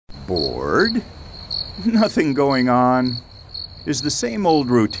Bored? Nothing going on? Is the same old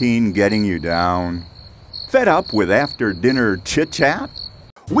routine getting you down? Fed up with after-dinner chit-chat?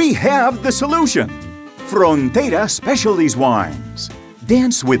 We have the solution! Frontera Specialties wines.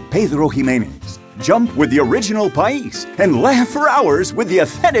 Dance with Pedro Jimenez. Jump with the original País. And laugh for hours with the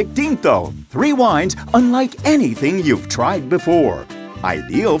authentic Tinto. 3 wines unlike anything you've tried before.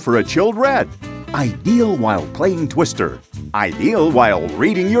 Ideal for a chilled red. Ideal while playing Twister. Ideal while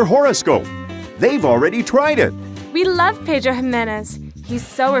reading your horoscope. They've already tried it. We love Pedro Jimenez. He's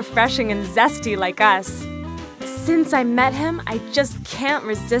so refreshing and zesty like us. Since I met him, I just can't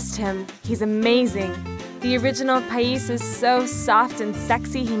resist him. He's amazing. The original País is so soft and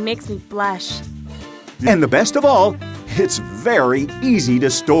sexy, he makes me blush. And the best of all, it's very easy to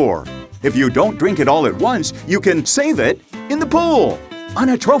store. If you don't drink it all at once, you can save it in the pool, on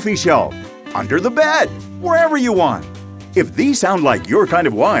a trophy shelf, under the bed, wherever you want. If these sound like your kind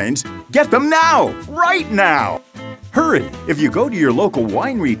of wines, get them now, right now! Hurry! If you go to your local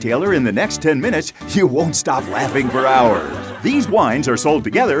wine retailer in the next 10 minutes, you won't stop laughing for hours. These wines are sold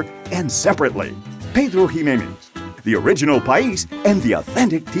together and separately. Pedro Jimenez, the original País, and the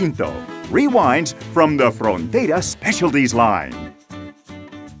authentic Tinto. 3 wines from the Frontera Specialties line.